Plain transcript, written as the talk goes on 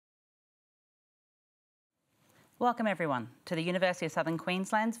Welcome everyone to the University of Southern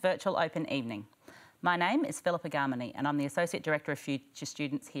Queensland's Virtual Open Evening. My name is Philippa Garmany and I'm the Associate Director of Future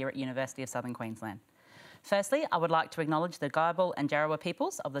Students here at University of Southern Queensland. Firstly, I would like to acknowledge the Gayabal and Jarrawa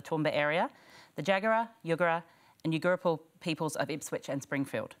peoples of the Toowoomba area, the Jagera, Yugara and Yugurapul peoples of Ipswich and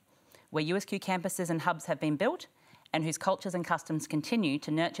Springfield, where USQ campuses and hubs have been built and whose cultures and customs continue to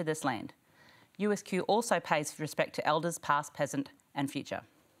nurture this land. USQ also pays respect to elders past, present and future.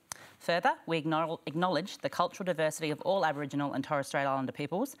 Further, we acknowledge the cultural diversity of all Aboriginal and Torres Strait Islander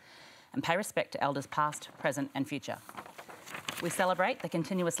peoples and pay respect to elders past, present and future. We celebrate the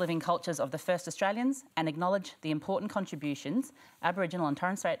continuous living cultures of the first Australians and acknowledge the important contributions Aboriginal and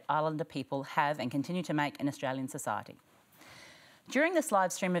Torres Strait Islander people have and continue to make in Australian society. During this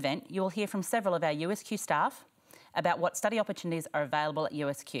live stream event, you will hear from several of our USQ staff about what study opportunities are available at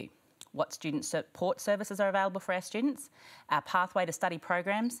USQ, what student support services are available for our students, our pathway to study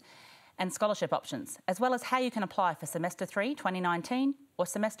programs and scholarship options, as well as how you can apply for Semester 3 2019 or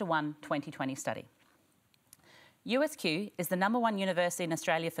Semester 1 2020 study. USQ is the #1 university in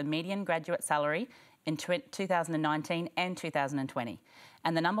Australia for median graduate salary in 2019 and 2020,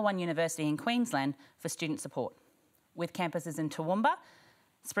 and the #1 university in Queensland for student support, with campuses in Toowoomba,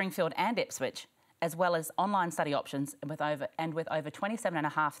 Springfield and Ipswich, as well as online study options with over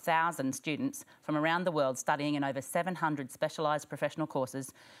 27,500 students from around the world studying in over 700 specialised professional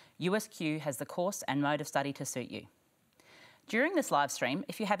courses. USQ has the course and mode of study to suit you. During this live stream,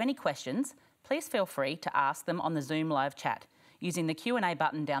 if you have any questions, please feel free to ask them on the Zoom live chat using the Q&A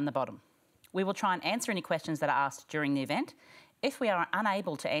button down the bottom. We will try and answer any questions that are asked during the event. If we are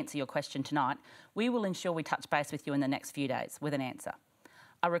unable to answer your question tonight, we will ensure we touch base with you in the next few days with an answer.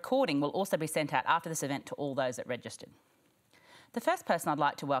 A recording will also be sent out after this event to all those that registered. The first person I'd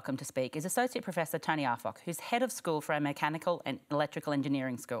like to welcome to speak is Associate Professor Tony Arfock, who's Head of School for our Mechanical and Electrical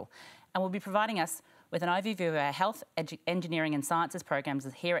Engineering School, and will be providing us with an overview of our Health, Engineering and Sciences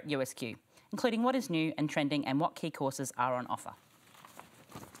programs here at USQ, including what is new and trending and what key courses are on offer.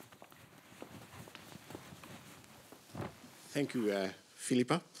 Thank you,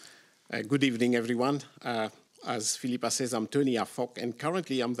 Philippa. Good evening, everyone. As Philippa says, I'm Tony Arfock, and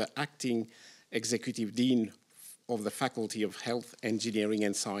currently I'm the Acting Executive Dean of the Faculty of Health, Engineering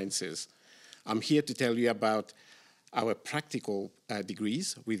and Sciences. I'm here to tell you about our practical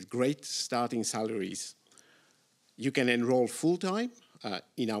degrees with great starting salaries. You can enroll full-time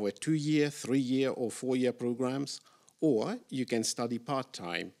in our 2-year, 3-year or 4-year programs, or you can study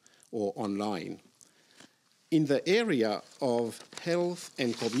part-time or online. In the area of health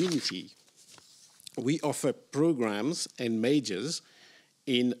and community, we offer programs and majors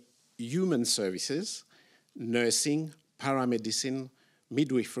in human services, nursing, paramedicine,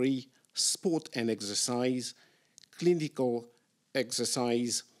 midwifery, sport and exercise, clinical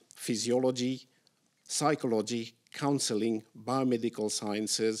exercise, physiology, psychology, counseling, biomedical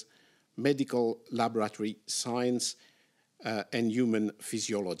sciences, medical laboratory science, and human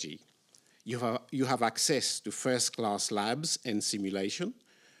physiology. You have access to first-class labs and simulation.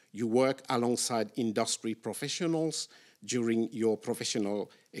 You work alongside industry professionals during your professional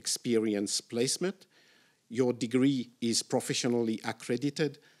experience placement. Your degree is professionally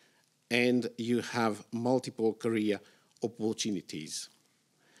accredited, and you have multiple career opportunities.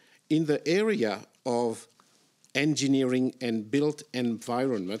 In the area of engineering and built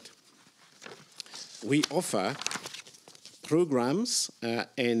environment, we offer programs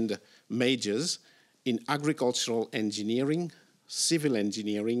and majors in agricultural engineering, civil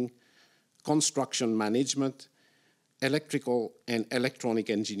engineering, construction management, electrical and electronic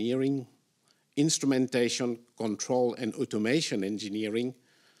engineering, instrumentation, control and automation engineering,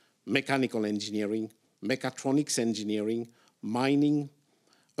 mechanical engineering, mechatronics engineering, mining,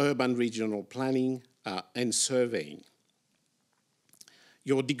 urban regional planning, and surveying.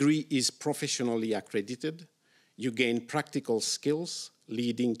 Your degree is professionally accredited. You gain practical skills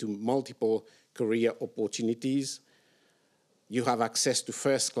leading to multiple career opportunities. You have access to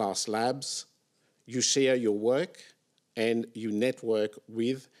first-class labs, you share your work, and you network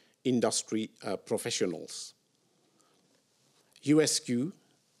with industry professionals. USQ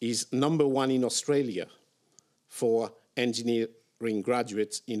is #1 in Australia for engineering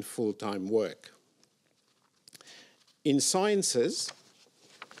graduates in full-time work. In sciences,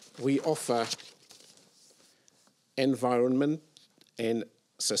 we offer environment and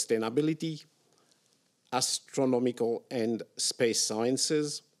sustainability, astronomical and space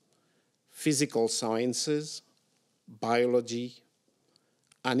sciences, physical sciences, biology,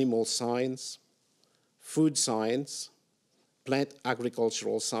 animal science, food science, plant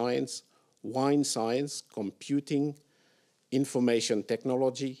agricultural science, wine science, computing, information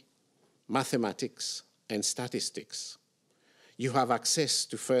technology, mathematics, and statistics. You have access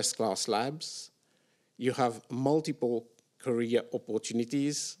to first-class labs. You have multiple career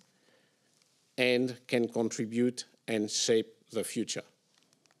opportunities and can contribute and shape the future.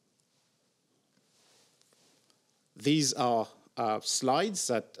 These are slides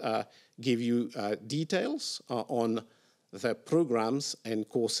that give you details on the programs and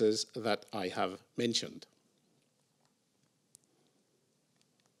courses that I have mentioned.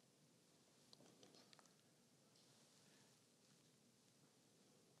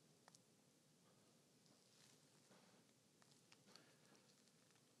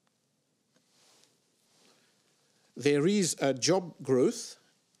 There is a job growth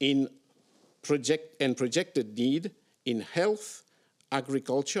in projected need in health,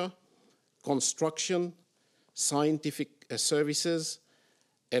 agriculture, construction, scientific services,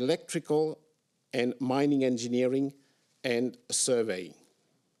 electrical and mining engineering, and surveying.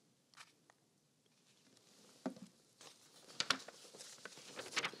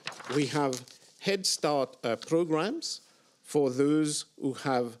 We have Head Start programs for those who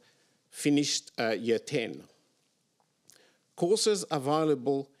have finished year 10. Courses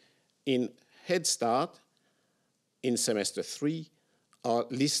available in Head Start in semester 3 are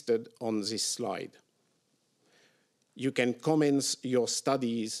listed on this slide. You can commence your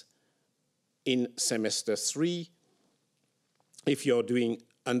studies in semester 3 if you're doing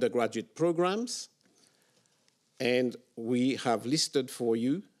undergraduate programs, and we have listed for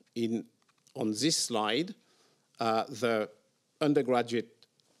you on this slide the undergraduate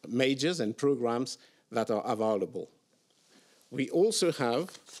majors and programs that are available. We also have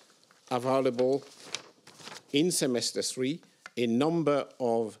available in semester 3 a number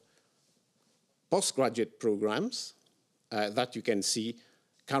of postgraduate programs that you can see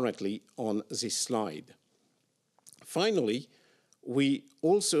currently on this slide. Finally, we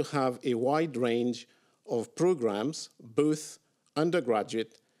also have a wide range of programs, both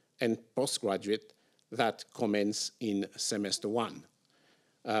undergraduate and postgraduate, that commence in semester 1.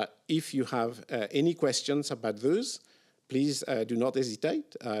 If you have any questions about those, please do not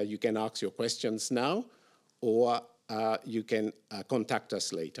hesitate. You can ask your questions now, or you can contact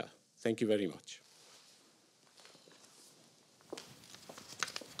us later. Thank you very much.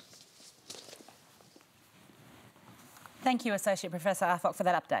 Thank you, Associate Professor Arfock, for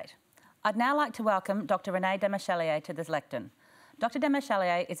that update. I'd now like to welcome Dr. Renee Demachelier to this lectern. Dr.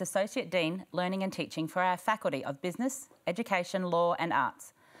 Demachelier is Associate Dean, Learning and Teaching for our Faculty of Business, Education, Law and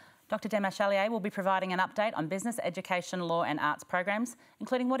Arts. Dr. Demachelier will be providing an update on business, education, law and arts programs,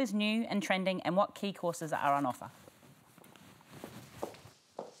 including what is new and trending and what key courses are on offer.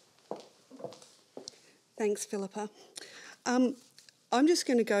 Thanks, Philippa. I'm just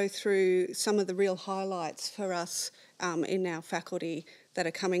going to go through some of the real highlights for us in our faculty that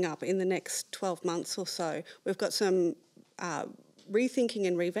are coming up in the next 12 months or so. We've got some rethinking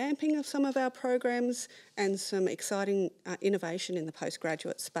and revamping of some of our programs and some exciting innovation in the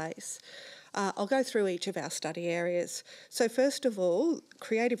postgraduate space. I'll go through each of our study areas. So first of all,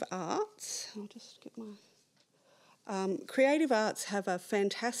 creative arts. I'll just get my... creative arts have a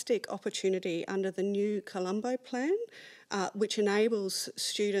fantastic opportunity under the new Colombo plan, which enables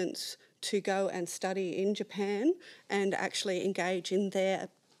students to go and study in Japan and actually engage in their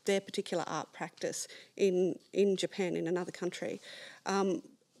particular art practice in Japan, in another country.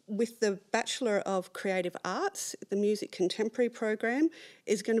 With the Bachelor of Creative Arts, the Music Contemporary program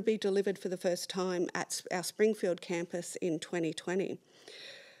is going to be delivered for the first time at our Springfield campus in 2020.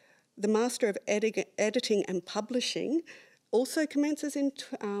 The Master of Editing and Publishing also commences in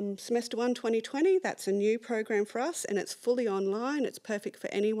semester 1 2020. That's a new program for us, and it's fully online. It's perfect for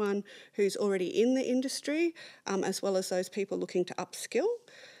anyone who's already in the industry, as well as those people looking to upskill.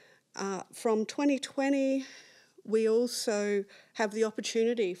 From 2020, we also have the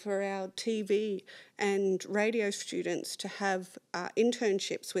opportunity for our TV and radio students to have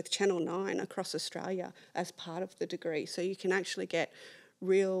internships with Channel 9 across Australia as part of the degree. So you can actually get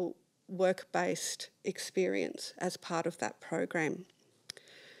real work-based experience as part of that program.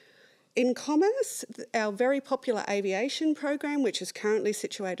 In commerce, our very popular aviation program, which is currently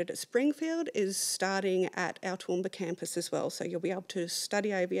situated at Springfield, is starting at our Toowoomba campus as well. So you'll be able to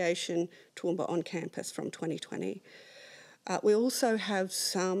study aviation Toowoomba on campus from 2020. We also have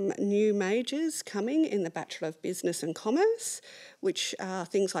some new majors coming in the Bachelor of Business and Commerce, which are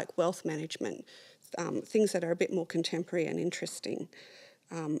things like wealth management, things that are a bit more contemporary and interesting.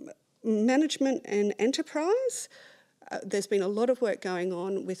 Management and enterprise. there's been a lot of work going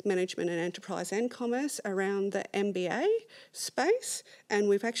on with management and enterprise and commerce around the MBA space, and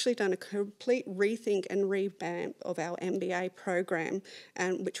we've actually done a complete rethink and revamp of our MBA program,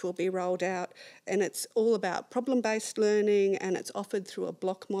 and which will be rolled out. And it's all about problem-based learning, and it's offered through a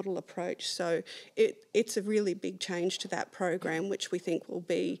block model approach. So it's a really big change to that program, which we think will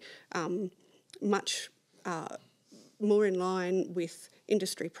be much more in line with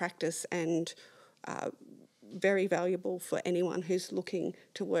industry practice and very valuable for anyone who's looking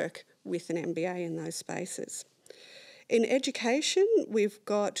to work with an MBA in those spaces. In education, we've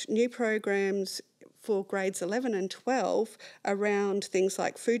got new programs for grades 11 and 12 around things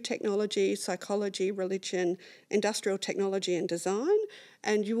like food technology, psychology, religion, industrial technology and design,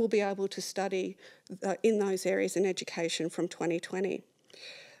 and you will be able to study in those areas in education from 2020.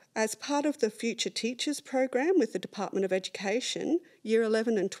 As part of the Future Teachers program with the Department of Education, Year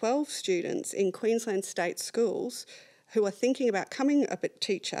 11 and 12 students in Queensland state schools who are thinking about becoming a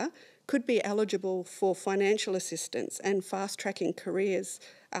teacher could be eligible for financial assistance and fast-tracking careers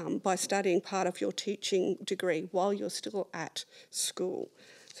by studying part of your teaching degree while you're still at school.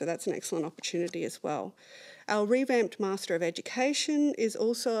 So that's an excellent opportunity as well. Our revamped Master of Education is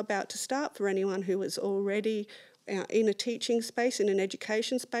also about to start for anyone who is already in a teaching space, in an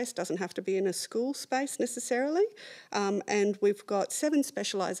education space, doesn't have to be in a school space necessarily. And we've got 7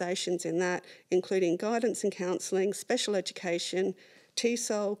 specialisations in that, including guidance and counselling, special education,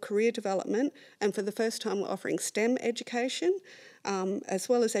 TESOL, career development, and for the first time we're offering STEM education, as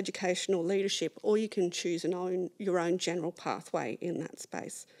well as educational leadership, or you can choose your own general pathway in that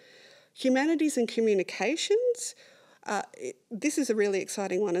space. Humanities and communications. This is a really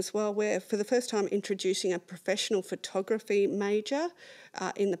exciting one as well. We're for the first time introducing a professional photography major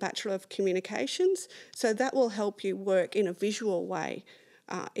in the Bachelor of Communications. So that will help you work in a visual way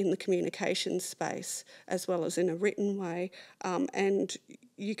in the communications space as well as in a written way. And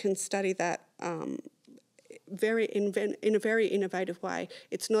you can study that in a very innovative way.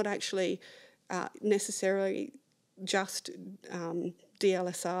 It's not actually necessarily just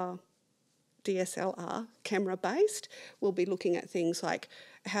DSLR camera-based. We'll be looking at things like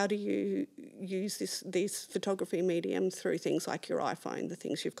how do you use these photography mediums through things like your iPhone, the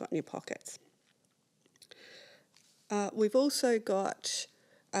things you've got in your pockets. We've also got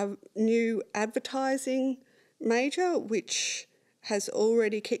a new advertising major, which has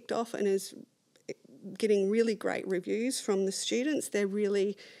already kicked off and is getting really great reviews from the students. They're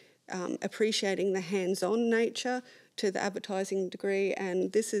really appreciating the hands-on nature to the advertising degree,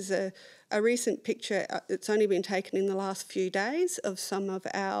 and this is a recent picture. It's only been taken in the last few days of some of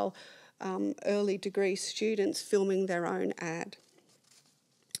our early degree students filming their own ad.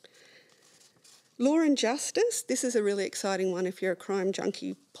 Law and Justice, this is a really exciting one if you're a crime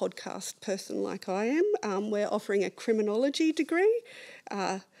junkie podcast person like I am. We're offering a criminology degree,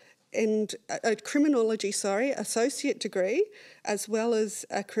 associate degree, as well as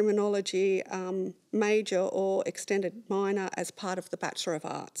a criminology major or extended minor as part of the Bachelor of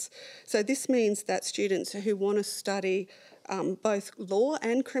Arts. So this means that students who want to study both law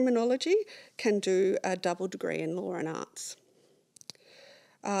and criminology can do a double degree in law and arts.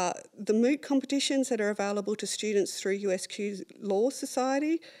 The moot competitions that are available to students through USQ Law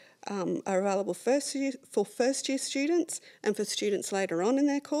Society are available for first-year students and for students later on in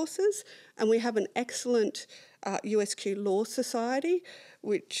their courses. And we have an excellent USQ Law Society,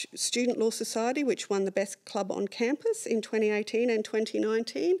 Student Law Society, which won the Best Club on Campus in 2018 and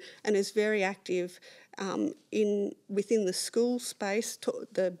 2019 and is very active within the school space,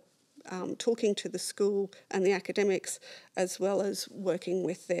 talking to the school and the academics as well as working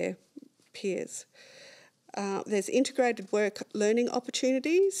with their peers. There's integrated work learning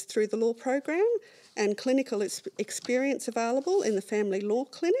opportunities through the law program and clinical experience available in the Family Law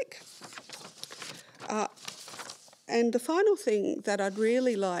Clinic. And the final thing that I'd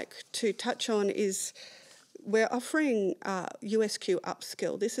really like to touch on is we're offering USQ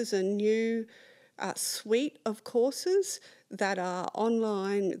Upskill. This is a new suite of courses that are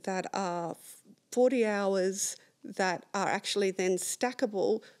online, that are 40 hours, that are actually then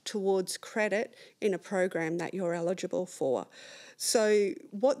stackable towards credit in a program that you're eligible for. So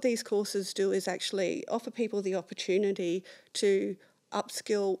what these courses do is actually offer people the opportunity to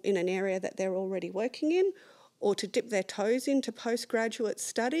upskill in an area that they're already working in, or to dip their toes into postgraduate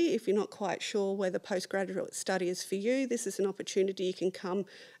study. If you're not quite sure whether postgraduate study is for you, this is an opportunity. You can come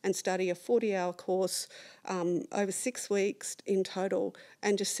and study a 40-hour course over 6 weeks in total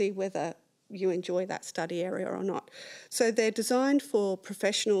and just see whether you enjoy that study area or not. So they're designed for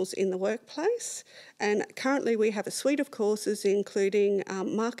professionals in the workplace, and currently we have a suite of courses including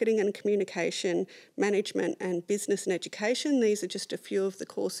marketing and communication, management and business and education. These are just a few of the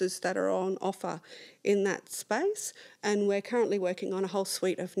courses that are on offer in that space, and we're currently working on a whole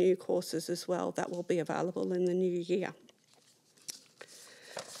suite of new courses as well that will be available in the new year.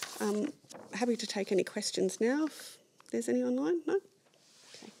 Happy to take any questions now if there's any online. No?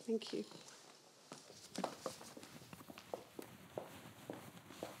 Okay, thank you.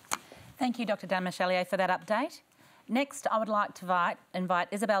 Thank you, Dr. Danmachelier, for that update. Next, I would like to invite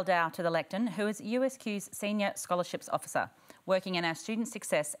Isabel Dow to the lectern, who is USQ's Senior Scholarships Officer, working in our Student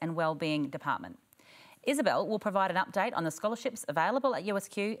Success and Wellbeing Department. Isabel will provide an update on the scholarships available at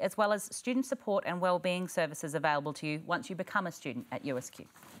USQ, as well as student support and wellbeing services available to you once you become a student at USQ.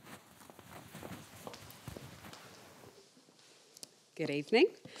 Good evening.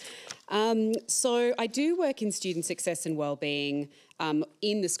 So I do work in Student Success and Wellbeing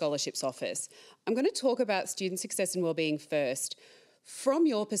in the Scholarships Office. I'm going to talk about Student Success and Wellbeing first. From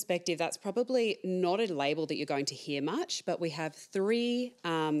your perspective, that's probably not a label that you're going to hear much, but we have three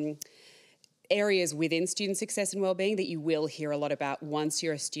areas within Student Success and Wellbeing that you will hear a lot about once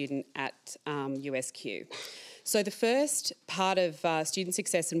you're a student at USQ. So the first part of Student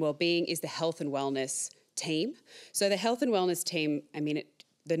Success and Wellbeing is the Health and Wellness team. So the Health and Wellness team,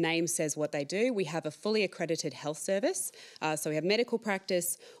 the name says what they do. We have a fully accredited health service. So we have medical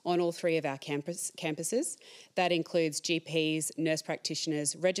practice on all three of our campuses. That includes GPs, nurse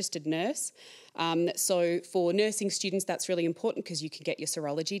practitioners, registered nurse. So for nursing students, that's really important because you can get your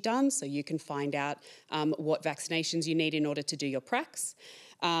serology done, so you can find out what vaccinations you need in order to do your pracs.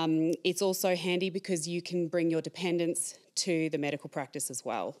 It's also handy because you can bring your dependents to the medical practice as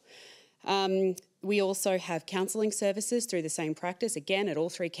well. We also have counselling services through the same practice, again, at all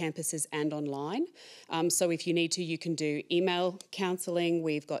three campuses and online. So if you need to, you can do email counselling.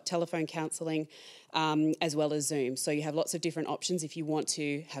 We've got telephone counselling, as well as Zoom. So you have lots of different options if you want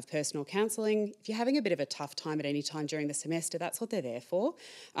to have personal counselling. If you're having a bit of a tough time at any time during the semester, that's what they're there for.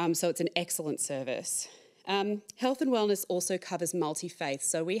 So it's an excellent service. Health and Wellness also covers multi-faith.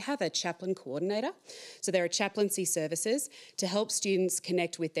 So we have a chaplain coordinator. So there are chaplaincy services to help students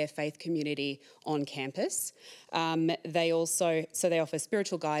connect with their faith community on campus. They offer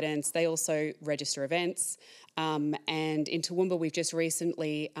spiritual guidance. They also register events. And in Toowoomba, we've just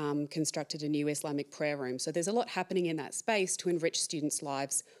recently constructed a new Islamic prayer room. So there's a lot happening in that space to enrich students'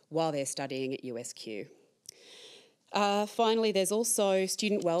 lives while they're studying at USQ. Finally, there's also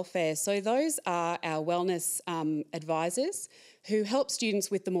student welfare. So those are our wellness advisors who help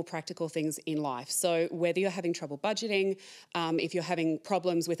students with the more practical things in life. So whether you're having trouble budgeting, if you're having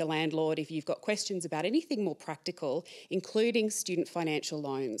problems with a landlord, if you've got questions about anything more practical, including student financial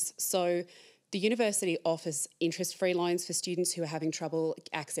loans. So the university offers interest-free loans for students who are having trouble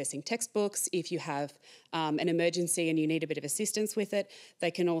accessing textbooks. If you have an emergency and you need a bit of assistance with it,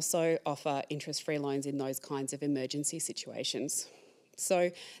 they can also offer interest-free loans in those kinds of emergency situations.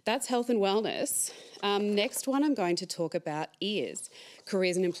 So that's health and wellness. Next one I'm going to talk about is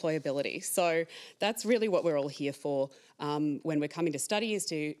careers and employability. So that's really what we're all here for when we're coming to study, is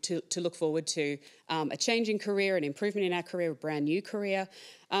to look forward to a change in career, an improvement in our career, a brand new career.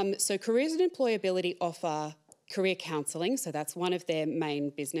 So careers and employability offer career counselling. So that's one of their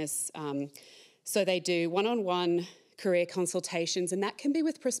main business. So they do one-on-one career consultations, and that can be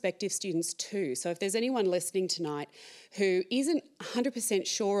with prospective students too. So if there's anyone listening tonight who isn't 100%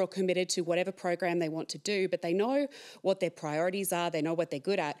 sure or committed to whatever program they want to do, but they know what their priorities are, they know what they're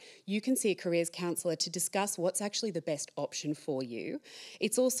good at, you can see a careers counsellor to discuss what's actually the best option for you.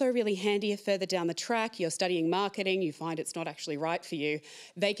 It's also really handy if further down the track you're studying marketing, you find it's not actually right for you,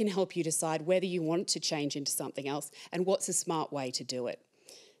 they can help you decide whether you want to change into something else and what's a smart way to do it.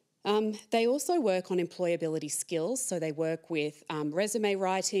 They also work on employability skills, so they work with resume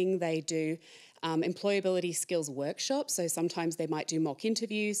writing, they do employability skills workshops, so sometimes they might do mock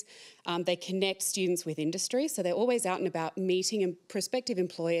interviews. They connect students with industry, so they're always out and about meeting prospective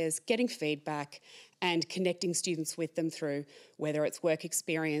employers, getting feedback and connecting students with them through whether it's work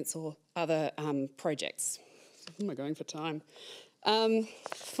experience or other projects. Who am I going for time?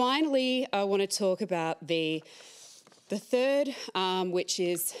 Finally, I want to talk about the third, which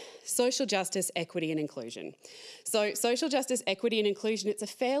is social justice, equity and inclusion. So social justice, equity and inclusion, it's a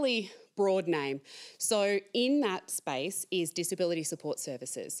fairly broad name. So in that space is disability support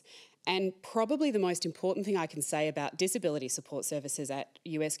services. And probably the most important thing I can say about disability support services at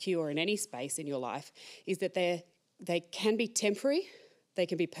USQ or in any space in your life is that they can be temporary, They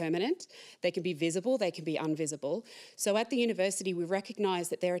can be permanent, they can be visible, they can be invisible. So at the university, we recognise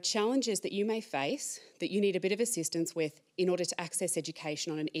that there are challenges that you may face that you need a bit of assistance with in order to access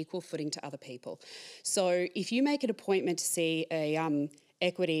education on an equal footing to other people. So if you make an appointment to see a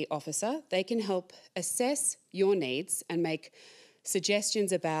equity officer, they can help assess your needs and make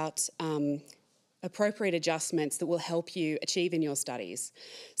suggestions about appropriate adjustments that will help you achieve in your studies.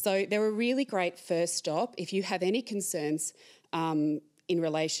 So they're a really great first stop if you have any concerns in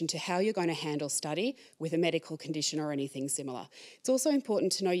relation to how you're going to handle study with a medical condition or anything similar. It's also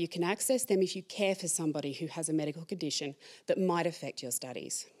important to know you can access them if you care for somebody who has a medical condition that might affect your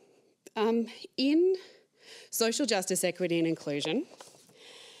studies. In social justice, equity and inclusion,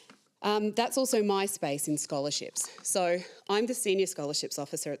 that's also my space in scholarships. So I'm the Senior Scholarships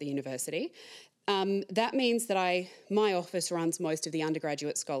Officer at the university. That means that my office runs most of the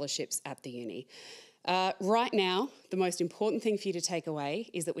undergraduate scholarships at the uni. Right now, the most important thing for you to take away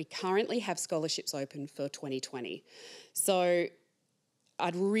is that we currently have scholarships open for 2020. So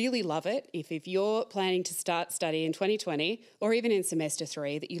I'd really love it if you're planning to start study in 2020 or even in semester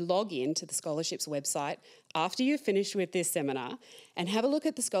 3, that you log in to the scholarships website after you've finished with this seminar and have a look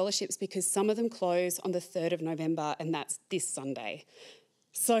at the scholarships, because some of them close on the 3rd of November, and that's this Sunday.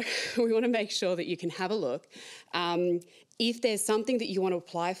 So we want to make sure that you can have a look. If there's something that you want to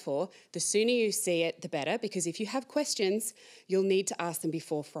apply for, the sooner you see it, the better, because if you have questions, you'll need to ask them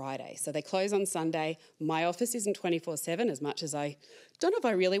before Friday. So they close on Sunday. My office isn't 24/7, as much as I don't know if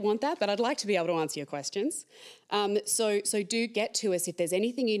I really want that, but I'd like to be able to answer your questions. So do get to us if there's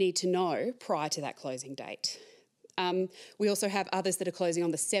anything you need to know prior to that closing date. We also have others that are closing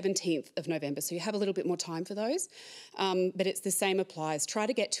on the 17th of November, so you have a little bit more time for those. But it's the same applies. Try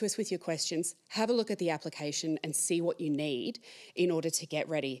to get to us with your questions, have a look at the application and see what you need in order to get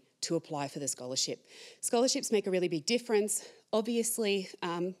ready to apply for the scholarship. Scholarships make a really big difference. Obviously,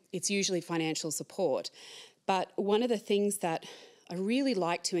 it's usually financial support, but one of the things that I really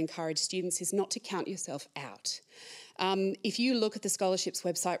like to encourage students is not to count yourself out. If you look at the scholarships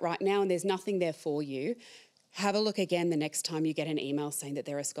website right now and there's nothing there for you, have a look again the next time you get an email saying that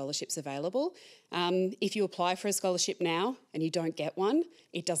there are scholarships available. If you apply for a scholarship now and you don't get one,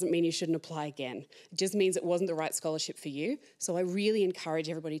 it doesn't mean you shouldn't apply again. It just means it wasn't the right scholarship for you. So I really encourage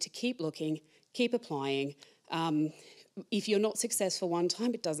everybody to keep looking, keep applying. If you're not successful one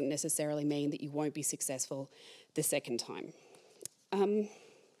time, it doesn't necessarily mean that you won't be successful the second time.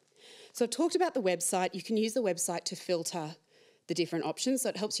 So I've talked about the website. You can use the website to filter the different options, so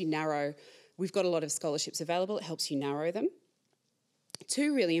it helps you narrow. We've got a lot of scholarships available. It helps you narrow them.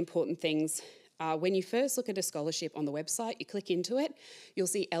 Two really important things. When you first look at a scholarship on the website, you click into it, you'll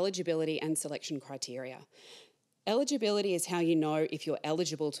see eligibility and selection criteria. Eligibility is how you know if you're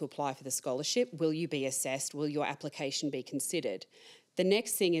eligible to apply for the scholarship. Will you be assessed? Will your application be considered? The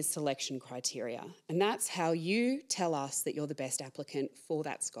next thing is selection criteria, and that's how you tell us that you're the best applicant for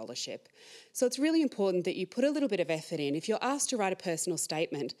that scholarship. So it's really important that you put a little bit of effort in. If you're asked to write a personal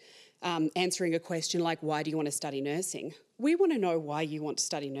statement, answering a question like, why do you want to study nursing? We want to know why you want to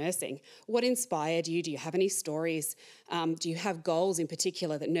study nursing. What inspired you? Do you have any stories? Do you have goals in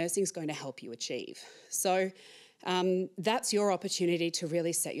particular that nursing is going to help you achieve? So that's your opportunity to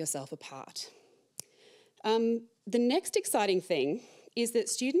really set yourself apart. The next exciting thing is that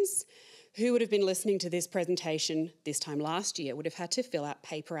students who would have been listening to this presentation this time last year would have had to fill out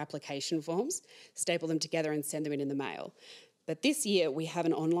paper application forms, staple them together and send them in the mail. But this year we have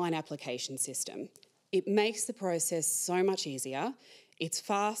an online application system. It makes the process so much easier. It's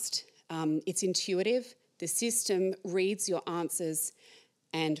fast, it's intuitive. The system reads your answers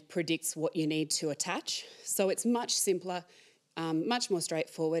and predicts what you need to attach. So it's much simpler, much more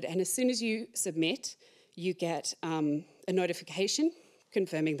straightforward. And as soon as you submit, you get a notification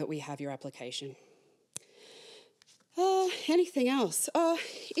confirming that we have your application. Anything else?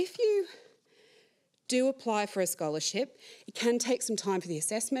 If you do apply for a scholarship, it can take some time for the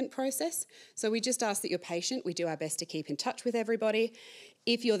assessment process. So we just ask that you're patient. We do our best to keep in touch with everybody.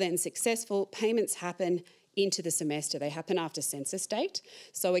 If you're then successful, payments happen into the semester. They happen after census date.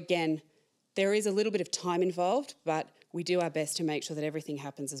 So again, there is a little bit of time involved, but we do our best to make sure that everything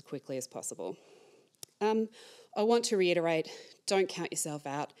happens as quickly as possible. I want to reiterate, don't count yourself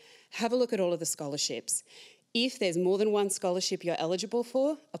out. Have a look at all of the scholarships. If there's more than one scholarship you're eligible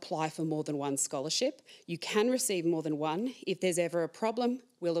for, apply for more than one scholarship. You can receive more than one. If there's ever a problem,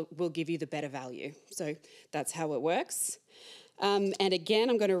 we'll give you the better value. So that's how it works. And again,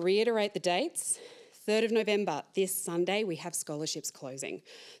 I'm going to reiterate the dates. 3rd of November, this Sunday, we have scholarships closing.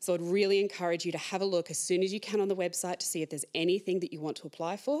 So I'd really encourage you to have a look as soon as you can on the website to see if there's anything that you want to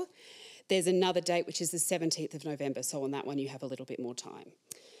apply for. there's another date which is the 17th of November, so on that one you have a little bit more time.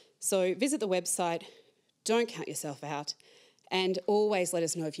 So visit the website, don't count yourself out, and always let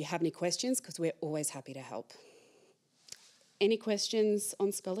us know if you have any questions, because we're always happy to help. Any questions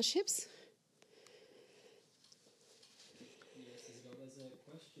on scholarships?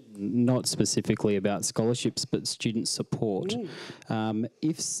 Not specifically about scholarships, but student support.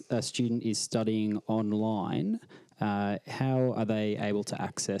 If a student is studying online, how are they able to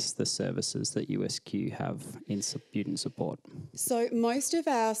access the services that USQ have in student support? So most of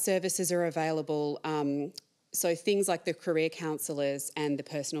our services are available. So things like the career counsellors and the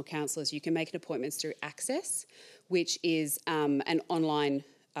personal counsellors, you can make an appointment through Access, which is an online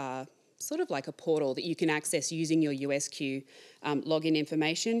sort of like a portal that you can access using your USQ login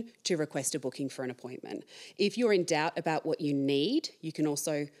information to request a booking for an appointment. If you're in doubt about what you need, you can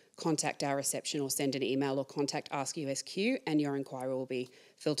also contact our reception or send an email or contact Ask USQ, and your inquiry will be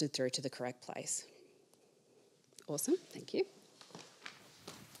filtered through to the correct place. Awesome, thank you.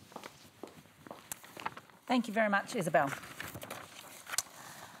 Thank you very much, Isabel.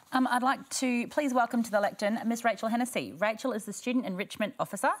 I'd like to please welcome to the lectern Miss Rachel Hennessy. Rachel is the Student Enrichment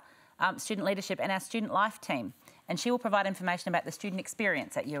Officer, Student Leadership and our Student Life team, and she will provide information about the student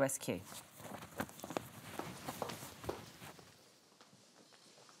experience at USQ.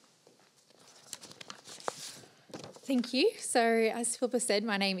 Thank you. So as Philippa said,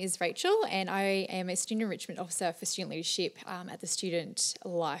 my name is Rachel and I am a Student Enrichment Officer for Student Leadership at the Student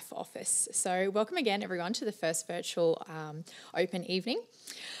Life Office. So welcome again everyone to the first virtual open evening.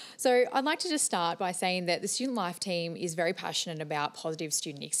 So I'd like to just start by saying that the Student Life team is very passionate about positive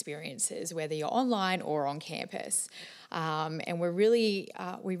student experiences, whether you're online or on campus. And we really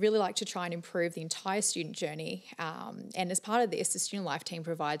like to try and improve the entire student journey. And as part of this, the Student Life team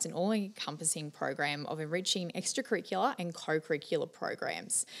provides an all-encompassing program of enriching extracurricular and co-curricular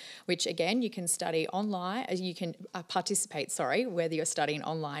programs, which again, you can study online, you can participate, whether you're studying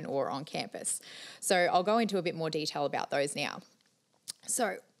online or on campus. So I'll go into a bit more detail about those now.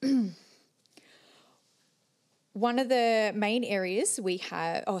 So one of the main areas we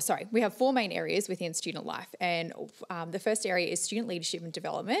have 4 main areas within Student Life, and the first area is student leadership and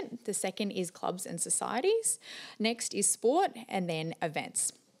development. The second is clubs and societies. Next is sport, and then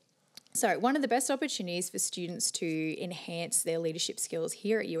events. So one of the best opportunities for students to enhance their leadership skills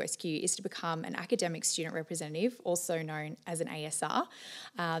here at USQ is to become an academic student representative, also known as an ASR.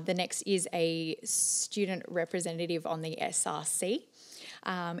 The next is a student representative on the SRC.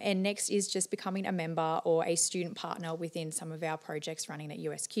 And next is just becoming a member or a student partner within some of our projects running at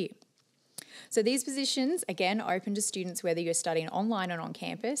USQ. So these positions, again, are open to students whether you're studying online or on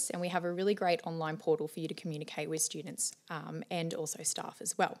campus, and we have a really great online portal for you to communicate with students and also staff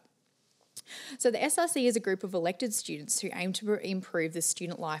as well. So the SRC is a group of elected students who aim to improve the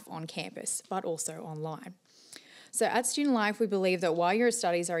student life on campus, but also online. So at Student Life, we believe that while your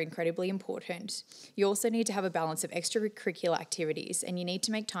studies are incredibly important, you also need to have a balance of extracurricular activities, and you need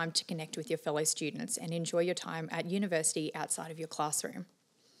to make time to connect with your fellow students and enjoy your time at university outside of your classroom.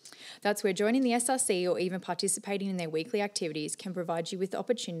 That's where joining the SRC or even participating in their weekly activities can provide you with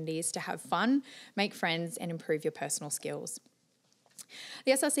opportunities to have fun, make friends, and improve your personal skills.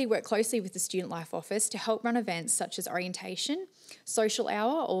 The SRC work closely with the Student Life Office to help run events such as orientation, social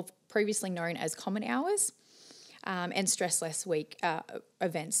hour, or previously known as common hours, and Stress Less Week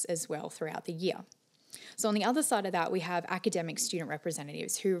events as well throughout the year. So on the other side of that, we have academic student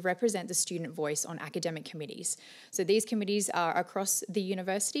representatives who represent the student voice on academic committees. So these committees are across the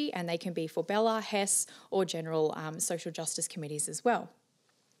university, and they can be for Bella, HES, or general social justice committees as well.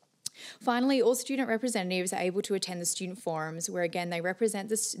 Finally, all student representatives are able to attend the student forums where, again, they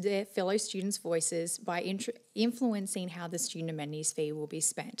represent their fellow students' voices by influencing how the student amenities fee will be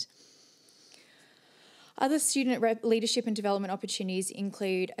spent. Other student leadership and development opportunities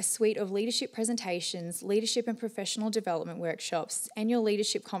include a suite of leadership presentations, leadership and professional development workshops, annual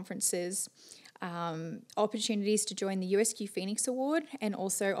leadership conferences, opportunities to join the USQ Phoenix Award, and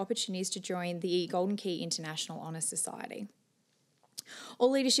also opportunities to join the Golden Key International Honour Society. All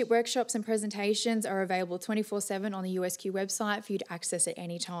leadership workshops and presentations are available 24/7 on the USQ website for you to access at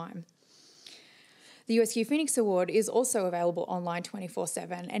any time. The USQ Phoenix Award is also available online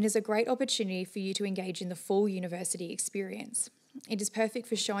 24/7 and is a great opportunity for you to engage in the full university experience. It is perfect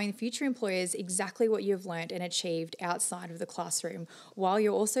for showing future employers exactly what you have learned and achieved outside of the classroom, while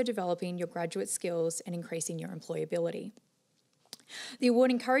you're also developing your graduate skills and increasing your employability. The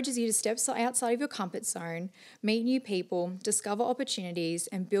award encourages you to step outside of your comfort zone, meet new people, discover opportunities,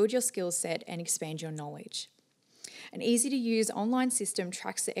 and build your skill set and expand your knowledge. An easy-to-use online system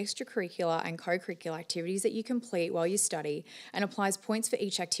tracks the extracurricular and co-curricular activities that you complete while you study and applies points for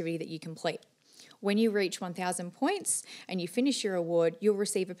each activity that you complete. When you reach 1,000 points and you finish your award, you'll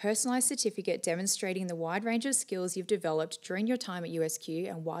receive a personalised certificate demonstrating the wide range of skills you've developed during your time at USQ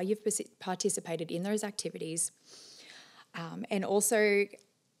and while you've participated in those activities, and also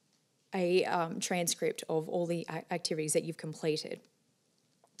a transcript of all the activities that you've completed.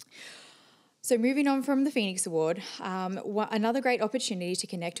 So moving on from the Phoenix Award, another great opportunity to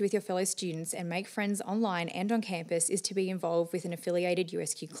connect with your fellow students and make friends online and on campus is to be involved with an affiliated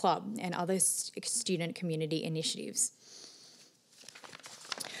USQ club and other student community initiatives.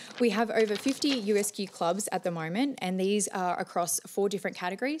 We have over 50 USQ clubs at the moment, and these are across 4 different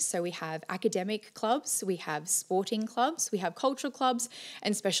categories. So we have academic clubs, we have sporting clubs, we have cultural clubs,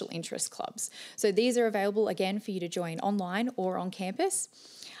 and special interest clubs. So these are available again for you to join online or on campus.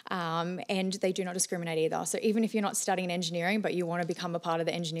 And they do not discriminate either. So even if you're not studying engineering, but you want to become a part of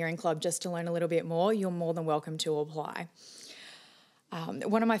the engineering club just to learn a little bit more, you're more than welcome to apply.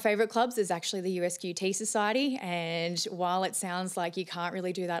 One of my favourite clubs is actually the USQ Tea Society, and while it sounds like you can't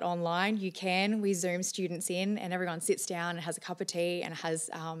really do that online, you can. We Zoom students in and everyone sits down and has a cup of tea and has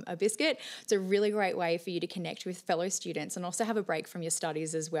a biscuit. It's a really great way for you to connect with fellow students and also have a break from your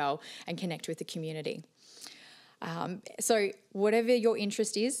studies as well and connect with the community. So whatever your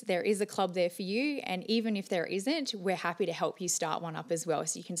interest is, there is a club there for you, and even if there isn't, we're happy to help you start one up as well,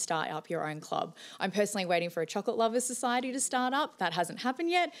 so you can start up your own club. I'm personally waiting for a Chocolate Lovers Society to start up. That hasn't happened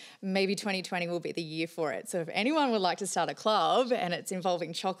yet. Maybe 2020 will be the year for it. So if anyone would like to start a club and it's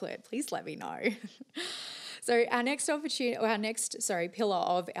involving chocolate, please let me know. So our next pillar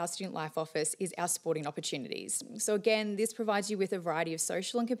of our Student Life Office is our sporting opportunities. So again, this provides you with a variety of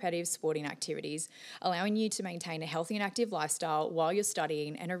social and competitive sporting activities, allowing you to maintain a healthy and active lifestyle while you're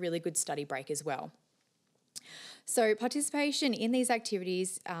studying and a really good study break as well. So participation in these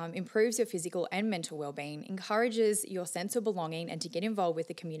activities improves your physical and mental well-being, encourages your sense of belonging and to get involved with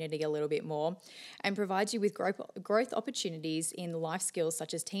the community a little bit more, and provides you with growth opportunities in life skills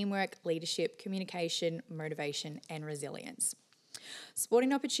such as teamwork, leadership, communication, motivation, and resilience.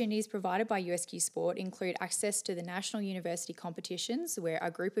 Sporting opportunities provided by USQ Sport include access to the national university competitions, where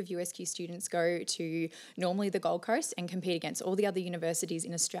a group of USQ students go to normally the Gold Coast and compete against all the other universities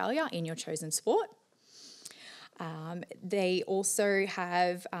in Australia in your chosen sport. They also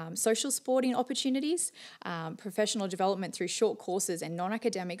have social sporting opportunities, professional development through short courses and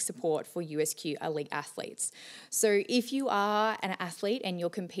non-academic support for USQ elite athletes. So if you are an athlete and you're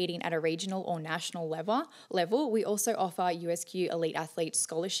competing at a regional or national level, we also offer USQ elite athletes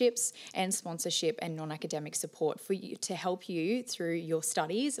scholarships and sponsorship and non-academic support for you to help you through your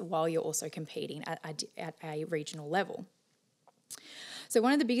studies while you're also competing at a regional level. So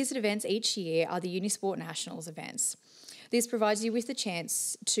one of the biggest events each year are the Unisport Nationals events. This provides you with the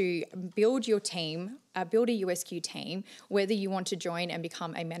chance to build your team, build a USQ team, whether you want to join and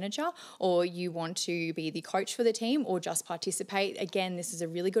become a manager or you want to be the coach for the team or just participate. Again, this is a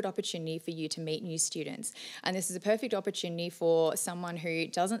really good opportunity for you to meet new students. And this is a perfect opportunity for someone who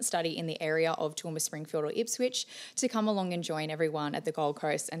doesn't study in the area of Toowoomba, Springfield or Ipswich to come along and join everyone at the Gold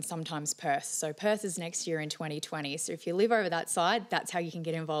Coast and sometimes Perth. So Perth is next year in 2020. So if you live over that side, that's how you can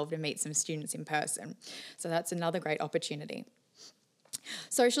get involved and meet some students in person. So that's another great opportunity.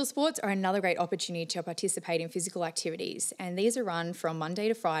 Social sports are another great opportunity to participate in physical activities, and these are run from Monday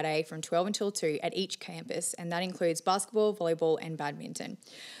to Friday from 12 until 2 at each campus, and that includes basketball, volleyball and badminton.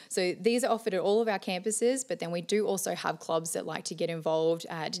 So these are offered at all of our campuses, but then we do also have clubs that like to get involved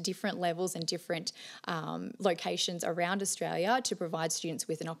at different levels and different locations around Australia to provide students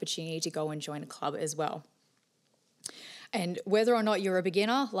with an opportunity to go and join a club as well. And whether or not you're a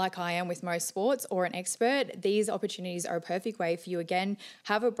beginner, like I am with most sports, or an expert, these opportunities are a perfect way for you, again,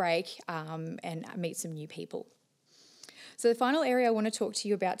 have a break and meet some new people. So the final area I want to talk to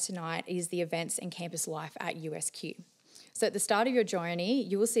you about tonight is the events and campus life at USQ. So at the start of your journey,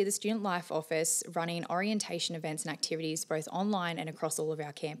 you will see the Student Life Office running orientation events and activities both online and across all of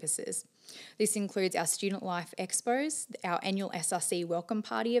our campuses. This includes our Student Life Expos, our annual SRC Welcome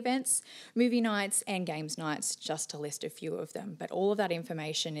Party events, movie nights and games nights, just to list a few of them. But all of that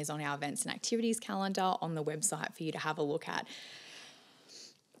information is on our events and activities calendar on the website for you to have a look at.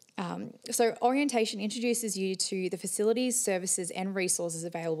 So orientation introduces you to the facilities, services and resources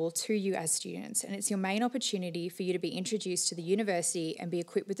available to you as students, and it's your main opportunity for you to be introduced to the university and be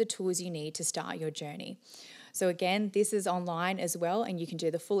equipped with the tools you need to start your journey. So again, this is online as well, and you can do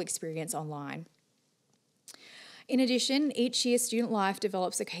the full experience online. In addition, each year Student Life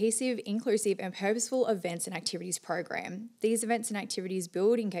develops a cohesive, inclusive and purposeful events and activities program. These events and activities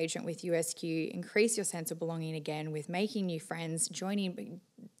build engagement with USQ, increase your sense of belonging again with making new friends, becoming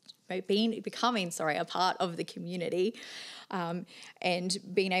a part of the community, and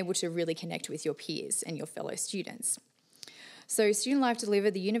being able to really connect with your peers and your fellow students. So Student Life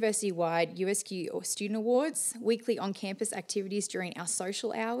delivered the university-wide USQ or Student Awards, weekly on-campus activities during our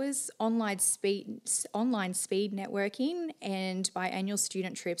social hours, online speed networking, and biannual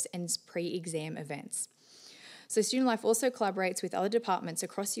student trips and pre-exam events. So Student Life also collaborates with other departments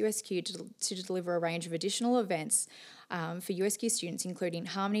across USQ to deliver a range of additional events for USQ students, including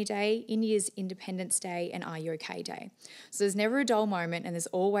Harmony Day, India's Independence Day, and Are You OK Day. So there's never a dull moment, and there's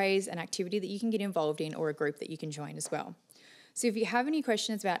always an activity that you can get involved in or a group that you can join as well. So if you have any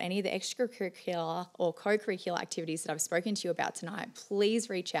questions about any of the extracurricular or co-curricular activities that I've spoken to you about tonight, please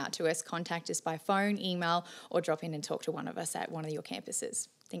reach out to us, contact us by phone, email, or drop in and talk to one of us at one of your campuses.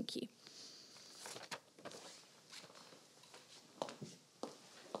 Thank you.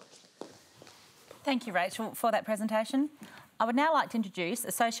 Thank you, Rachel, for that presentation. I would now like to introduce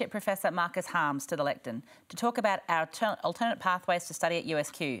Associate Professor Marcus Harms to the lectern to talk about our alternate pathways to study at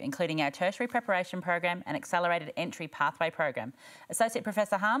USQ, including our tertiary preparation program and accelerated entry pathway program. Associate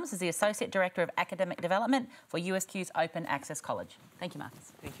Professor Harms is the Associate Director of Academic Development for USQ's Open Access College. Thank you,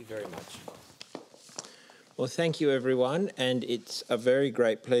 Marcus. Thank you very much. Well, thank you, everyone, and it's a very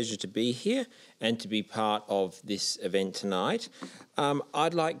great pleasure to be here and to be part of this event tonight.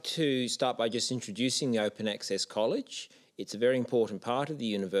 I'd like to start by just introducing the Open Access College. It's a very important part of the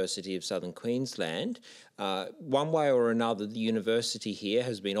University of Southern Queensland. One way or another, the university here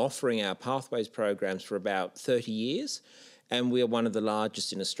has been offering our pathways programs for about 30 years, and we are one of the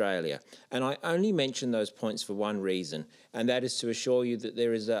largest in Australia. And I only mention those points for one reason, and that is to assure you that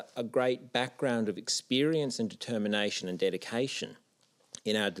there is a great background of experience and determination and dedication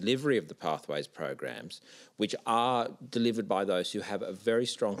in our delivery of the pathways programs, which are delivered by those who have a very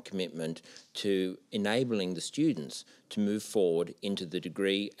strong commitment to enabling the students to move forward into the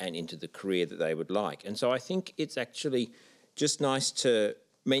degree and into the career that they would like. And so I think it's actually just nice to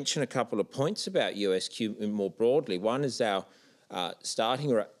mention a couple of points about USQ more broadly. One is our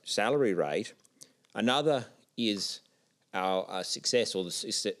starting salary rate. Another is our success, or the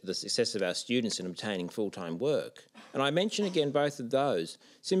success of our students in obtaining full-time work. And I mention again both of those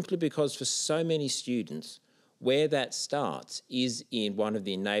simply because for so many students, where that starts is in one of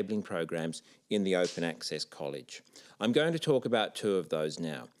the enabling programs in the Open Access College. I'm going to talk about two of those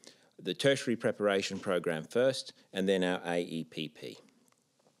now, the tertiary preparation program first, and then our AEPP.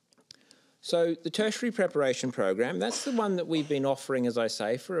 So the tertiary preparation program, that's the one that we've been offering, as I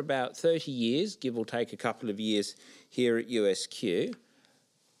say, for about 30 years, give or take a couple of years here at USQ.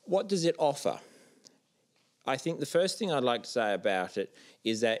 What does it offer? I think the first thing I'd like to say about it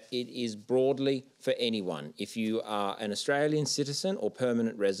is that it is broadly for anyone. If you are an Australian citizen or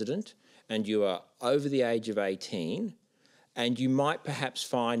permanent resident and you are over the age of 18, and you might perhaps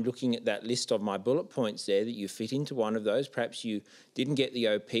find, looking at that list of my bullet points there, that you fit into one of those. Perhaps you didn't get the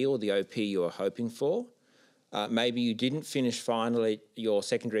OP or the OP you were hoping for. Maybe you didn't finish finally your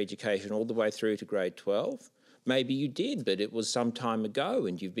secondary education all the way through to grade 12. Maybe you did, but it was some time ago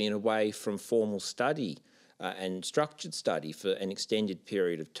and you've been away from formal study and structured study for an extended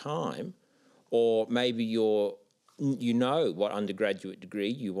period of time. Or maybe you know what undergraduate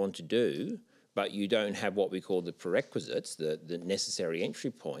degree you want to do, but you don't have what we call the prerequisites, the necessary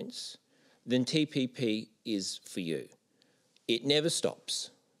entry points, then TPP is for you. It never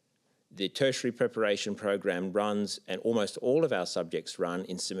stops. The tertiary preparation program runs, and almost all of our subjects run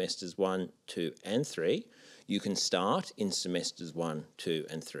in semesters 1, 2 and 3. You can start in semesters 1, 2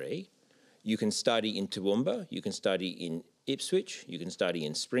 and 3. You can study in Toowoomba, you can study in Ipswich, you can study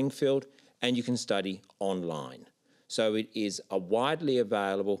in Springfield, and you can study online. So it is a widely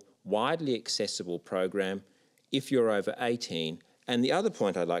available, widely accessible program if you're over 18. And the other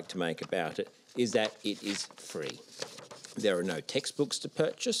point I'd like to make about it is that it is free. There are no textbooks to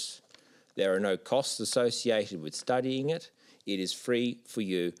purchase. There are no costs associated with studying it. It is free for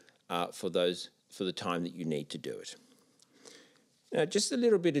you for the time that you need to do it. Now, just a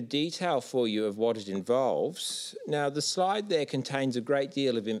little bit of detail for you of what it involves. Now, the slide there contains a great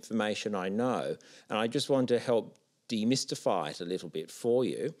deal of information, I know, and I just want to help demystify it a little bit for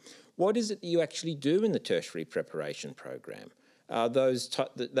you. What is it that you actually do in the tertiary preparation program?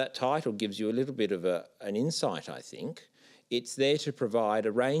 That title gives you a little bit of an insight, I think. It's there to provide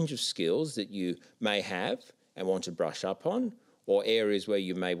a range of skills that you may have and want to brush up on, or areas where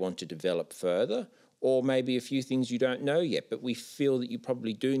you may want to develop further, or maybe a few things you don't know yet, but we feel that you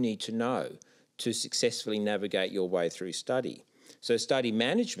probably do need to know to successfully navigate your way through study. So study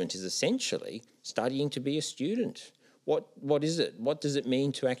management is essentially studying to be a student. What is it? What does it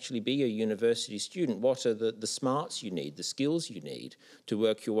mean to actually be a university student? What are the smarts you need, the skills you need to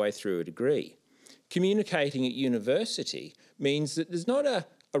work your way through a degree? Communicating at university means that there's not a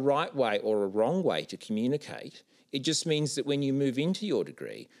right way or a wrong way to communicate. It just means that when you move into your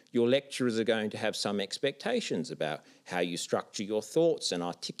degree, your lecturers are going to have some expectations about how you structure your thoughts and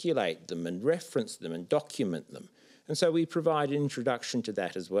articulate them and reference them and document them. And so we provide an introduction to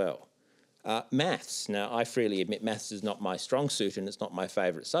that as well. Maths. Now, I freely admit maths is not my strong suit and it's not my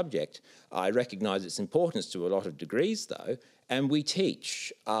favourite subject. I recognise its importance to a lot of degrees, though, and we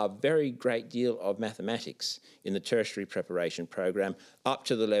teach a very great deal of mathematics in the tertiary preparation program up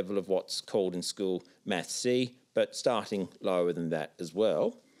to the level of what's called in school Maths C, but starting lower than that as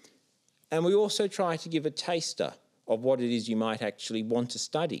well. And we also try to give a taster of what it is you might actually want to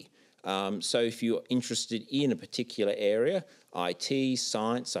study. So if you're interested in a particular area, IT,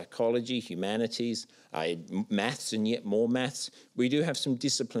 science, psychology, humanities, maths and yet more maths, we do have some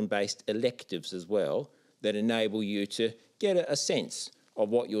discipline-based electives as well that enable you to get a sense of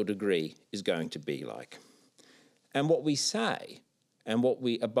what your degree is going to be like. And what we say and what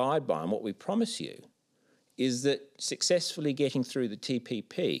we abide by and what we promise you is that successfully getting through the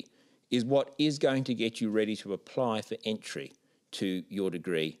TPP is what is going to get you ready to apply for entry to your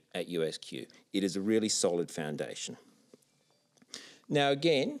degree at USQ. It is a really solid foundation. Now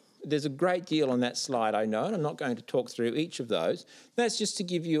again, there's a great deal on that slide, I know, and I'm not going to talk through each of those. That's just to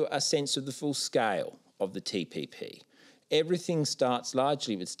give you a sense of the full scale of the TPP. Everything starts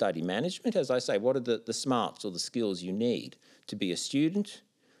largely with study management. As I say, what are the smarts or the skills you need to be a student,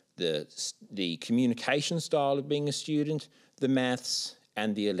 the communication style of being a student, the maths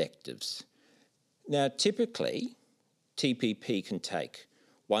and the electives. Now typically, TPP can take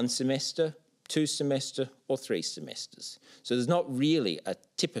 1 semester, 2 semester or 3 semesters. So there's not really a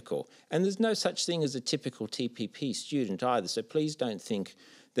typical, and there's no such thing as a typical TPP student either, so please don't think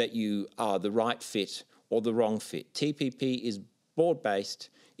that you are the right fit or the wrong fit. TPP is board-based,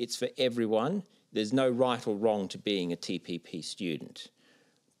 it's for everyone. There's no right or wrong to being a TPP student.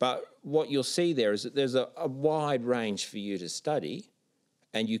 But what you'll see there is that there's a wide range for you to study,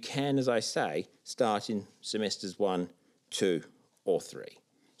 and you can, as I say, start in semesters 1, 2 or 3.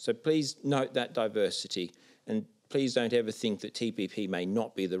 So please note that diversity and please don't ever think that TPP may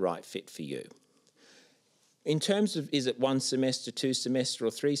not be the right fit for you. In terms of is it 1 semester, 2 semester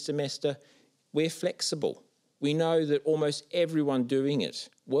or 3 semester, we're flexible. We know that almost everyone doing it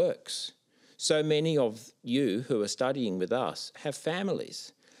works. So many of you who are studying with us have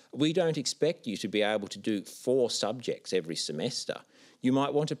families. We don't expect you to be able to do 4 subjects every semester. You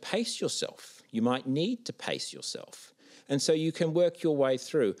might want to pace yourself. You might need to pace yourself. And so you can work your way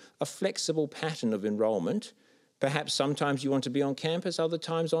through a flexible pattern of enrolment. Perhaps sometimes you want to be on campus, other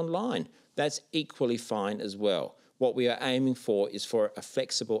times online. That's equally fine as well. What we are aiming for is for a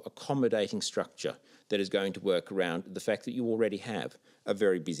flexible, accommodating structure that is going to work around the fact that you already have a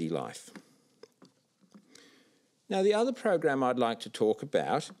very busy life. Now, the other program I'd like to talk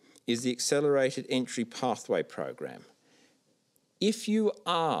about is the Accelerated Entry Pathway program. If you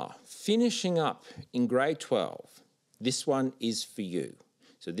are finishing up in grade 12, this one is for you.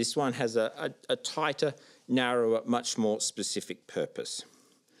 So this one has a tighter, narrower, much more specific purpose.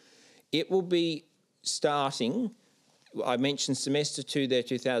 It will be starting, I mentioned semester 2 there,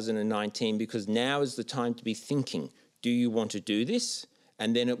 2019, because now is the time to be thinking, do you want to do this?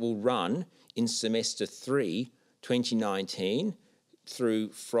 And then it will run in semester 3, 2019, through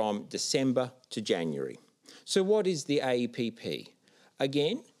from December to January. So what is the AEPP?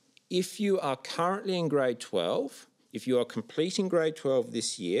 Again, if you are currently in grade 12, if you are completing grade 12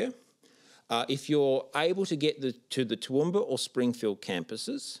 this year, if you're able to get to the Toowoomba or Springfield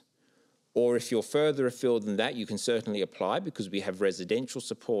campuses, or if you're further afield than that, you can certainly apply because we have residential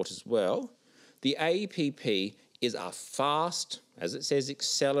support as well. The AEPP is a fast, as it says,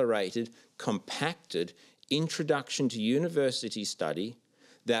 accelerated, compacted introduction to university study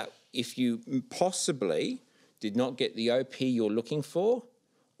that if you possibly did not get the OP you're looking for,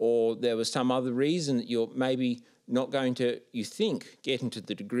 or there was some other reason that you're maybe not going to, you think, get into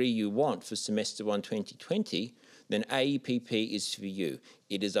the degree you want for semester 1 2020, then AEPP is for you.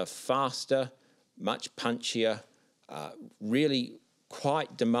 It is a faster, much punchier, really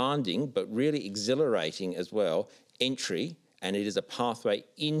quite demanding, but really exhilarating as well, entry, and it is a pathway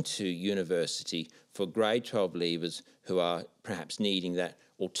into university for grade 12 leavers who are perhaps needing that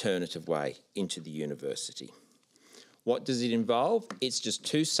alternative way into the university. What does it involve? It's just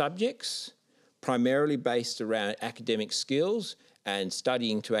 2 subjects, primarily based around academic skills and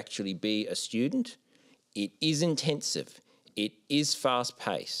studying to actually be a student, it is intensive. It is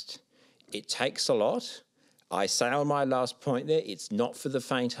fast-paced. It takes a lot. I say on my last point there, it's not for the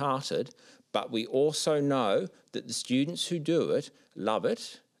faint-hearted, but we also know that the students who do it love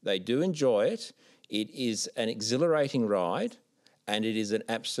it, they do enjoy it, it is an exhilarating ride, and it is an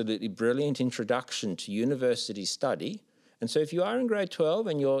absolutely brilliant introduction to university study. And so if you are in grade 12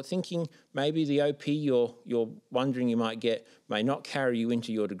 and you're thinking maybe the OP you're wondering you might get may not carry you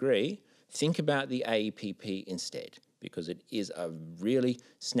into your degree, think about the AEPP instead, because it is a really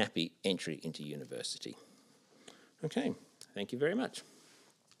snappy entry into university. Okay, thank you very much.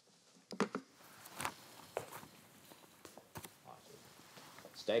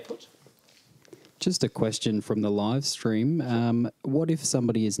 Stay put. Just a question from the live stream. What if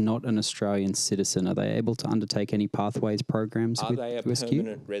somebody is not an Australian citizen? Are they able to undertake any pathways programs Are with they a USQ?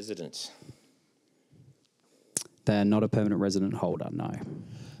 permanent resident? They're not a permanent resident holder, no.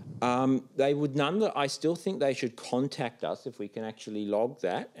 They would I still think they should contact us if we can actually log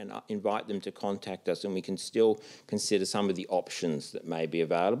that and invite them to contact us, and we can still consider some of the options that may be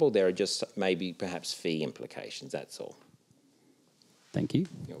available. There are just maybe perhaps fee implications, that's all. Thank you.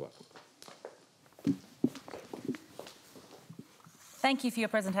 You're welcome. Thank you for your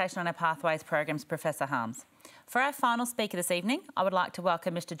presentation on our Pathways programs, Professor Harms. For our final speaker this evening, I would like to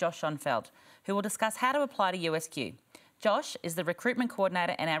welcome Mr. Josh Schonfeld, who will discuss how to apply to USQ. Josh is the recruitment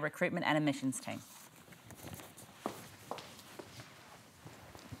coordinator in our recruitment and admissions team.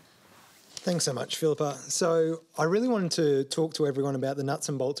 Thanks so much, Philippa. So I really wanted to talk to everyone about the nuts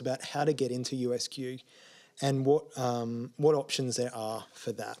and bolts about how to get into USQ and what options there are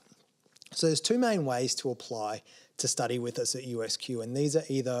for that. So there's two main ways to apply to study with us at USQ, and these are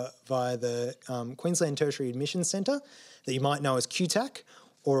either via the Queensland Tertiary Admissions Centre, that you might know as QTAC,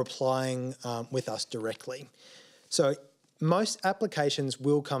 or applying with us directly. So most applications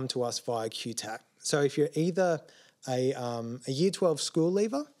will come to us via QTAC. So if you're either a Year 12 school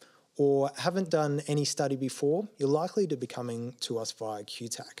leaver or haven't done any study before, you're likely to be coming to us via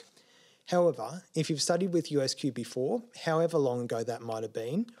QTAC. However, if you've studied with USQ before, however long ago that might have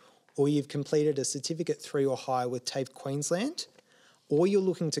been, or you've completed a Certificate 3 or higher with TAFE Queensland, or you're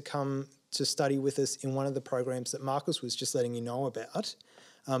looking to come to study with us in one of the programs that Marcus was just letting you know about,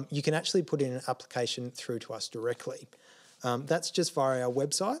 you can actually put in an application through to us directly. That's just via our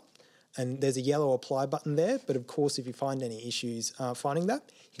website, and there's a yellow apply button there, but of course if you find any issues finding that,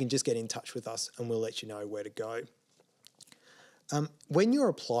 you can just get in touch with us and we'll let you know where to go. When you're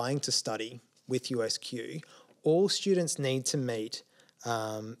applying to study with USQ, all students need to meet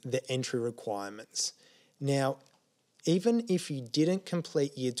the entry requirements. Now, even if you didn't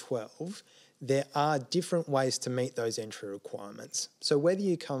complete Year 12, there are different ways to meet those entry requirements. So whether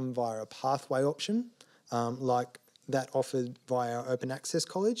you come via a pathway option, like that offered via our Open Access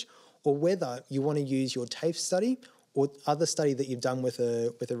College, or whether you want to use your TAFE study or other study that you've done with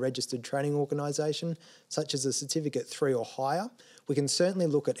a registered training organisation, such as a Certificate 3 or higher, we can certainly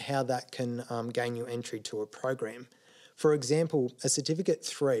look at how that can gain you entry to a program. For example, a Certificate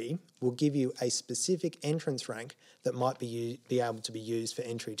 3 will give you a specific entrance rank that might be able to be used for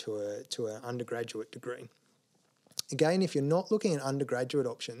entry to an undergraduate degree. Again, if you're not looking at undergraduate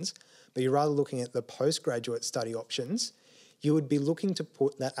options, but you're rather looking at the postgraduate study options, you would be looking to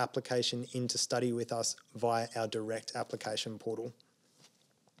put that application into study with us via our direct application portal.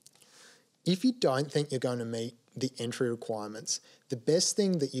 If you don't think you're going to meet the entry requirements, the best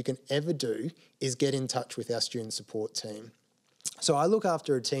thing that you can ever do is get in touch with our student support team. So I look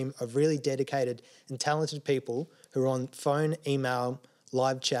after a team of really dedicated and talented people who are on phone, email,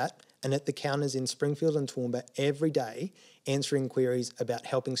 live chat, and at the counters in Springfield and Toowoomba every day answering queries about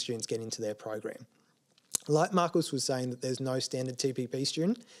helping students get into their program. Like Marcus was saying that there's no standard TPP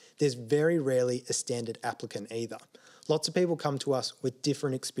student, there's very rarely a standard applicant either. Lots of people come to us with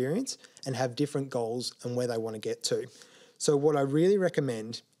different experience and have different goals and where they want to get to. So what I really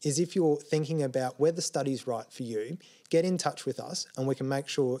recommend is if you're thinking about whether study's right for you, get in touch with us and we can make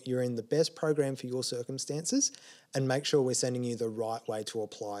sure you're in the best program for your circumstances and make sure we're sending you the right way to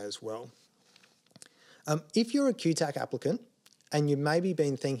apply as well. If you're a QTAC applicant and you've maybe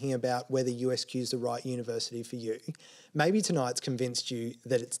been thinking about whether USQ is the right university for you, maybe tonight's convinced you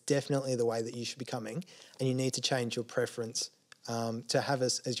that it's definitely the way that you should be coming and you need to change your preference to have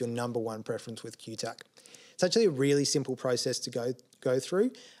us as your #1 preference with QTAC. It's actually a really simple process to go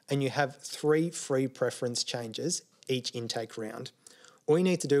through, and you have 3 free preference changes each intake round. All you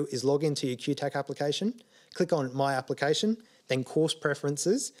need to do is log into your QTAC application, click on My Application, then Course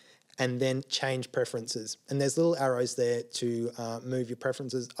Preferences, and then change preferences. And there's little arrows there to move your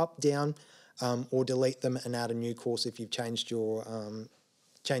preferences up, down, or delete them and add a new course if you've changed your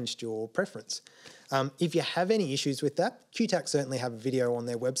preference. If you have any issues with that, QTAC certainly have a video on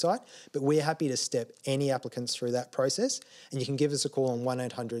their website, but we're happy to step any applicants through that process, and you can give us a call on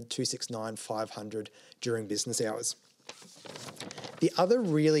 1800 269 500 during business hours. The other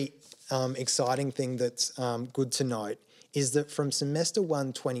really exciting thing that's good to note is that from semester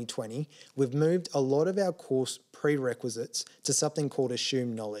 1 2020, we've moved a lot of our course prerequisites to something called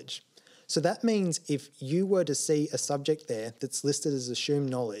assumed knowledge. So that means if you were to see a subject there that's listed as assumed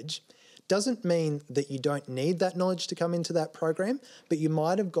knowledge, doesn't mean that you don't need that knowledge to come into that program, but you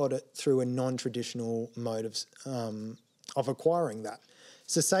might have got it through a non-traditional mode of acquiring that.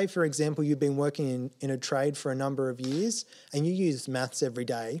 So say, for example, you've been working in a trade for a number of years and you use maths every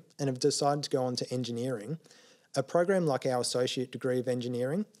day and have decided to go on to engineering. A program like our Associate Degree of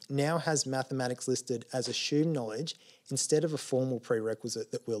Engineering now has mathematics listed as assumed knowledge instead of a formal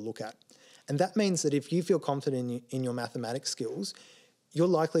prerequisite that we'll look at. And that means that if you feel confident in your mathematics skills, you're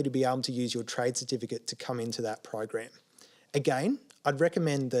likely to be able to use your trade certificate to come into that program. Again, I'd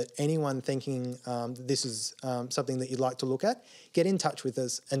recommend that anyone thinking this is something that you'd like to look at, get in touch with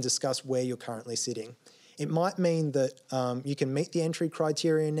us and discuss where you're currently sitting. It might mean that you can meet the entry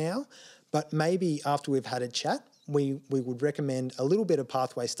criteria now, but maybe after we've had a chat, we would recommend a little bit of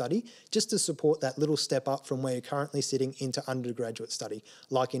pathway study just to support that little step up from where you're currently sitting into undergraduate study,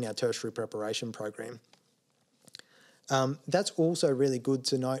 like in our tertiary preparation program. That's also really good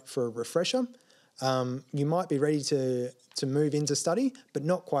to note for a refresher. You might be ready to move into study, but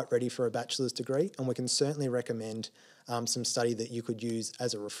not quite ready for a bachelor's degree, and we can certainly recommend some study that you could use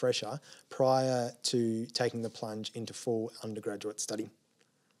as a refresher prior to taking the plunge into full undergraduate study.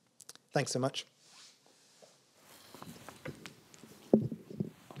 Thanks so much.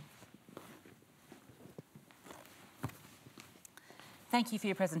 Thank you for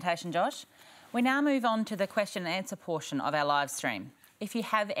your presentation, Josh. We now move on to the question and answer portion of our live stream. If you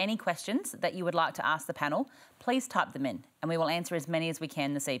have any questions that you would like to ask the panel, please type them in and we will answer as many as we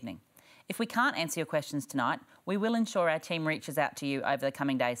can this evening. If we can't answer your questions tonight, we will ensure our team reaches out to you over the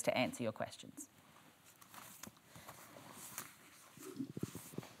coming days to answer your questions.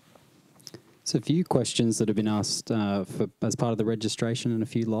 So a few questions that have been asked as part of the registration and a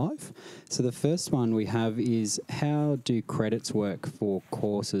few live. So the first one we have is, how do credits work for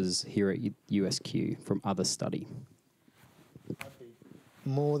courses here at USQ from other study?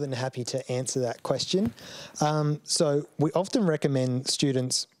 More than happy to answer that question. So we often recommend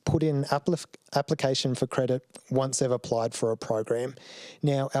students put in application for credit once they've applied for a program.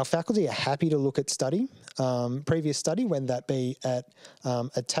 Now, our faculty are happy to look at study, previous study, whether that be at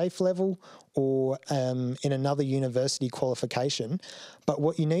a TAFE level or in another university qualification. But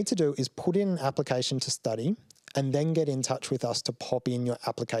what you need to do is put in an application to study and then get in touch with us to pop in your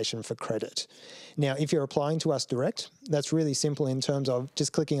application for credit. Now, if you're applying to us direct, that's really simple in terms of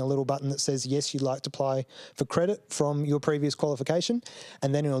just clicking a little button that says, yes, you'd like to apply for credit from your previous qualification,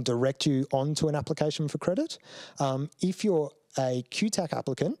 and then it'll direct you onto an application for credit. If you're a QTAC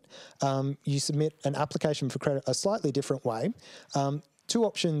applicant, you submit an application for credit a slightly different way. Two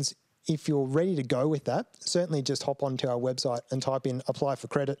options. If you're ready to go with that, certainly just hop onto our website and type in apply for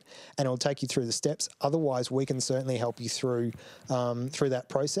credit and it'll take you through the steps. Otherwise, we can certainly help you through that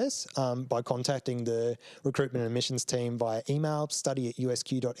process by contacting the recruitment and admissions team via email,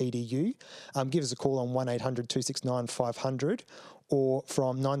 study@usq.edu. Give us a call on 1800 269 500 or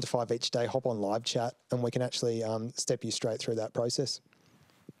from 9 to 5 each day, hop on live chat and we can actually step you straight through that process.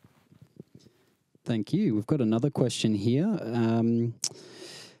 Thank you. We've got another question here.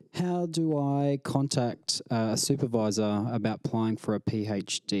 How do I contact a supervisor about applying for a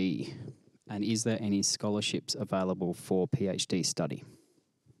PhD? And is there any scholarships available for PhD study?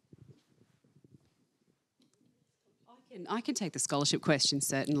 I can take the scholarship question,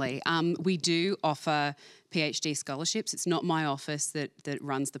 certainly. We do offer PhD scholarships. It's not my office that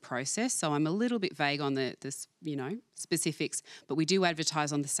runs the process, so I'm a little bit vague on the specifics, but we do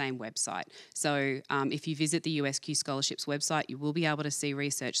advertise on the same website. So if you visit the USQ Scholarships website, you will be able to see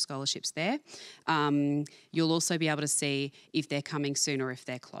research scholarships there. You'll also be able to see if they're coming soon or if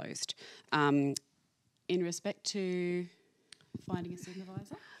they're closed. In respect to finding a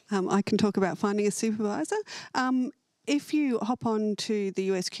supervisor? I can talk about finding a supervisor. If you hop on to the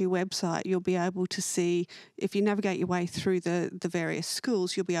USQ website, you'll be able to see, if you navigate your way through the various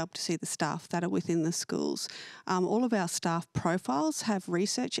schools, you'll be able to see the staff that are within the schools. All of our staff profiles have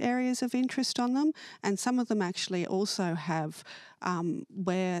research areas of interest on them, and some of them actually also have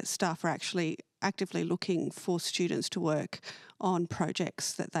where staff are actually actively looking for students to work on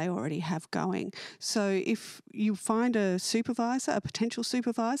projects that they already have going. So if you find a supervisor, a potential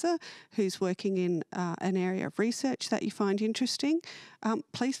supervisor who's working in an area of research that you find interesting,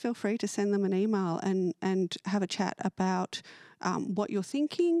 please feel free to send them an email and have a chat about what you're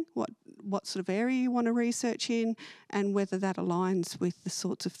thinking, what sort of area you want to research in, and whether that aligns with the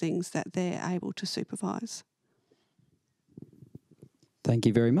sorts of things that they're able to supervise. Thank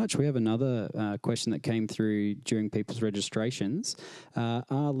you very much. We have another question that came through during people's registrations.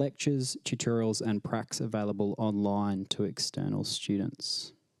 Are lectures, tutorials and pracs available online to external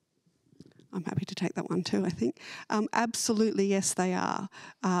students? I'm happy to take that one too, I think. Absolutely, yes, they are.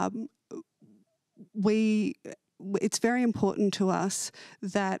 It's very important to us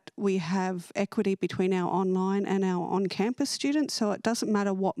that we have equity between our online and our on-campus students, so it doesn't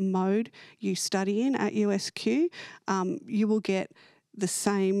matter what mode you study in at USQ, you will get the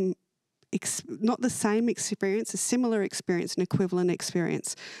same, not the same experience, a similar experience, an equivalent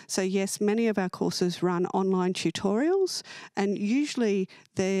experience. So yes, many of our courses run online tutorials, and usually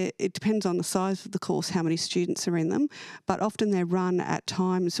it depends on the size of the course, how many students are in them, but often they're run at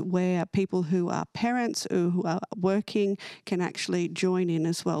times where people who are parents or who are working can actually join in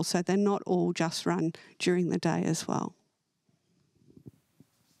as well. So they're not all just run during the day as well.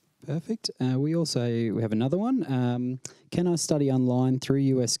 Perfect. We have another one. Can I study online through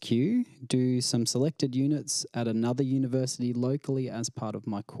USQ, do some selected units at another university locally as part of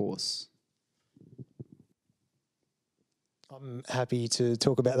my course? I'm happy to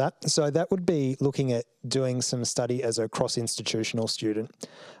talk about that. So that would be looking at doing some study as a cross-institutional student.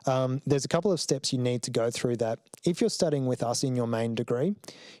 There's a couple of steps you need to go through that. If you're studying with us in your main degree,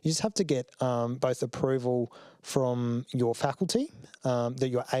 you just have to get both approval from your faculty that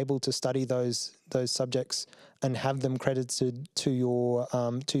you're able to study those subjects and have them credited to your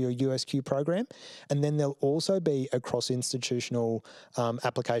USQ program. And then there'll also be a cross-institutional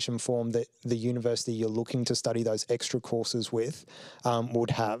application form that the university you're looking to study those extra courses with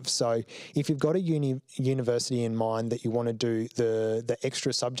would have. So if you've got a university in mind that you want to do the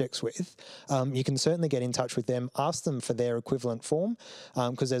extra subjects with, you can certainly get in touch with them, ask them for their equivalent form,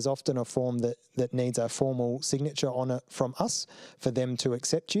 because there's often a form that needs a formal signature on it from us for them to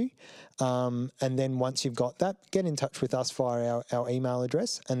accept you. And then once you've got that, get in touch with us via our email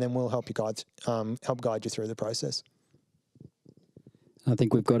address, and then we'll help guide you through the process. I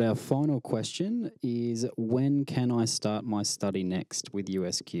think we've got our final question is, when can I start my study next with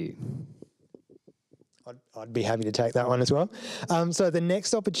USQ? I'd be happy to take that one as well. So the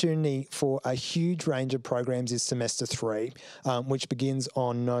next opportunity for a huge range of programs is semester 3, which begins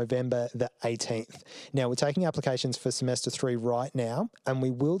on November the 18th. Now, we're taking applications for semester 3 right now, and we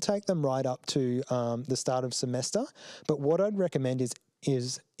will take them right up to the start of semester. But what I'd recommend is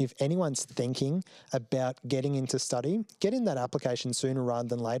if anyone's thinking about getting into study, get in that application sooner rather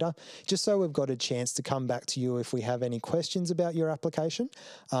than later, just so we've got a chance to come back to you if we have any questions about your application,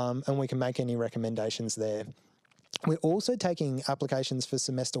 and we can make any recommendations there. We're also taking applications for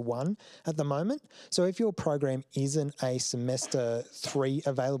semester 1 at the moment. So if your program isn't a semester 3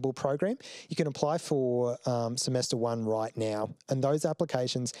 available program, you can apply for semester 1 right now. And those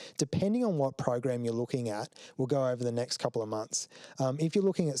applications, depending on what program you're looking at, will go over the next couple of months. If you're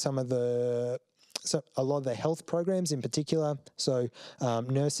looking at a lot of the health programs in particular, so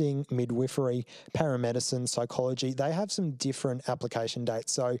nursing, midwifery, paramedicine, psychology, they have some different application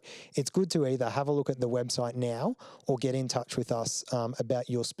dates. So it's good to either have a look at the website now or get in touch with us about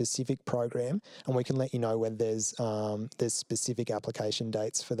your specific program, and we can let you know when there's specific application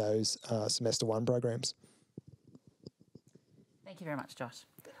dates for those semester 1 programs. Thank you very much, Josh.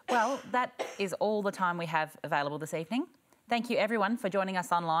 Well, that is all the time we have available this evening. Thank you everyone for joining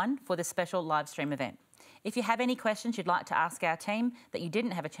us online for this special live stream event. If you have any questions you'd like to ask our team that you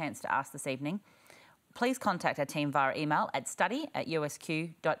didn't have a chance to ask this evening, please contact our team via email at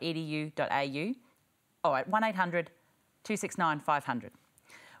study@usq.edu.au or at 1800 269 500.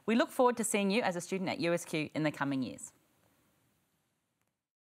 We look forward to seeing you as a student at USQ in the coming years.